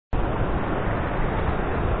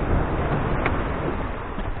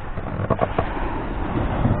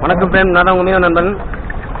வணக்கம் ஃப்ரெண்ட், நான் தான் உங்க மீனவ நண்பன்.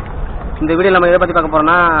 இந்த வீடியோ நம்ம எதை பற்றி பார்க்க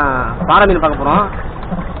போகிறோம்னா பாறை மீன் பார்க்க போகிறோம்.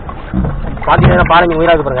 பார்த்தீங்கன்னா பாறை மீன்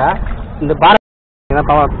உயிராக பாருங்க. இந்த பாறை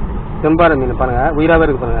செம்பாறை மீன் பாருங்க, உயிராகவே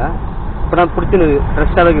இருக்கு பாருங்க. இப்போ தான் பிடிச்சிருக்கு,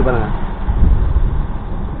 ஃப்ரெஷ்ஷாகவே இருக்கு பாருங்க.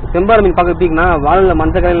 செம்பாறை மீன் பார்க்க எப்படின்னா வாழில்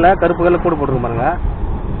மஞ்சள் கலரில் கருப்பு கலரில் கூடு போட்டுருக்கு பாருங்க.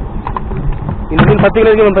 இந்த மீன் 10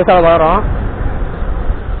 கிலோக்கு நம்ம பெருசாக வரோம்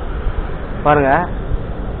பாருங்க.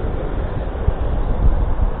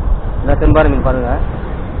 இந்த செம்பாறை மீன் பாருங்க,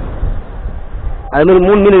 அது மாதிரி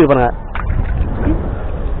 3 மீன் இருக்கு பாருங்க.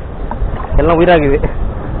 எல்லாம் உயிராகுது,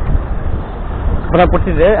 இப்போதான்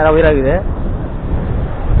பிடிச்சிது, எல்லாம் உயிராகுது.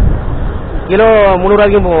 கிலோ 300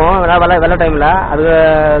 ரூபாய்க்கும் போவோம் வெள்ளை டைமில். அது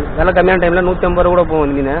வெள்ளை கம்மியான டைமில் 150 ரூபா கூட போவோம்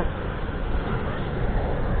இந்த மீன்.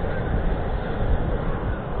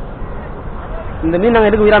 இந்த மீன் நாங்கள்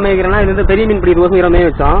எதுக்கு உயிராக மேய்க்கிறோன்னா, இது வந்து பெரிய மீன் பிடிக்கிறதுக்கு உயிராக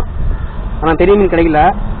மேய வச்சோம். ஆனால் பெரிய மீன் கிடைக்கல,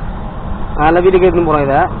 அதனால் வீட்டுக்கு எடுத்துன்னு போகிறோம்.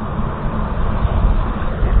 இதை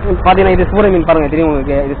பார்த்தீங்கன்னா இது சூறை மீன் பாருங்க, தெரியும்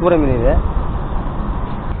உங்களுக்கு, இது சூறை மீன். இது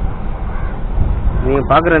நீங்கள்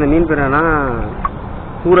பார்க்குற இந்த மீன் பேர் என்னன்னா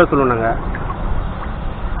சூறை சொல்லுவோம் நாங்கள்,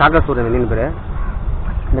 காக்கா சூறை. இந்த மீன் பேர்,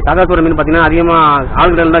 இந்த காக்கா சூறை மீன் பார்த்தீங்கன்னா அதிகமாக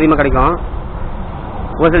ஆழ்கடல் தான் அதிகமாக கிடைக்கும்.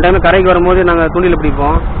 ஒரு சில டைமில் கரைக்கு வரும்போது நாங்கள் தூண்டில்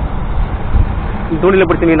பிடிப்போம். தூண்டில்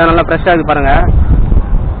பிடிச்ச மீன் தான் நல்லா ஃப்ரெஷ்ஷாக இருக்குது பாருங்கள்.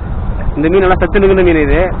 இந்த மீன் நல்லா சத்து மிகுந்த மீன்,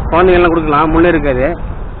 இது குழந்தைங்கள்லாம் கொடுக்கலாம், முள்ளே இருக்காது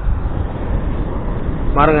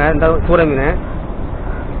பாருங்க. இந்த சூறை மீன்,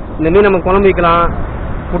 இந்த மீன் நம்ம குழம்பு வைக்கலாம்,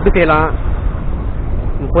 புட்டு செய்யலாம்,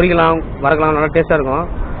 பொரிக்கலாம், வறுக்கலாம், நல்லா டேஸ்ட்டாக இருக்கும்.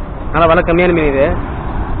 நல்லா விலை கம்மியான மீன் இது,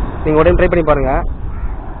 நீங்கள் உடனே ட்ரை பண்ணி பாருங்கள்.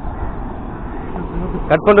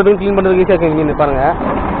 கட் பண்ணுறதுக்கும் க்ளீன் பண்ணுறதுக்கு ஈஸியாக இருக்கும் மீன் பாருங்கள்.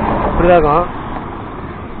 இப்படிதான் இருக்கும்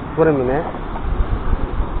சூறை மீன்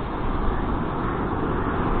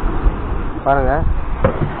பாருங்கள்.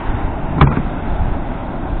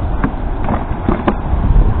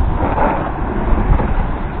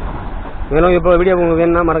 மேலும் இப்போ வீடியோ உங்களுக்கு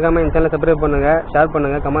வேணும்னா மறக்காமல் என் சேனலை சப்ஸ்கிரைப் பண்ணுங்கள், ஷேர்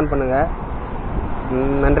பண்ணுங்கள், கமெண்ட் பண்ணுங்கள்.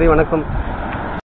 நன்றி, வணக்கம்.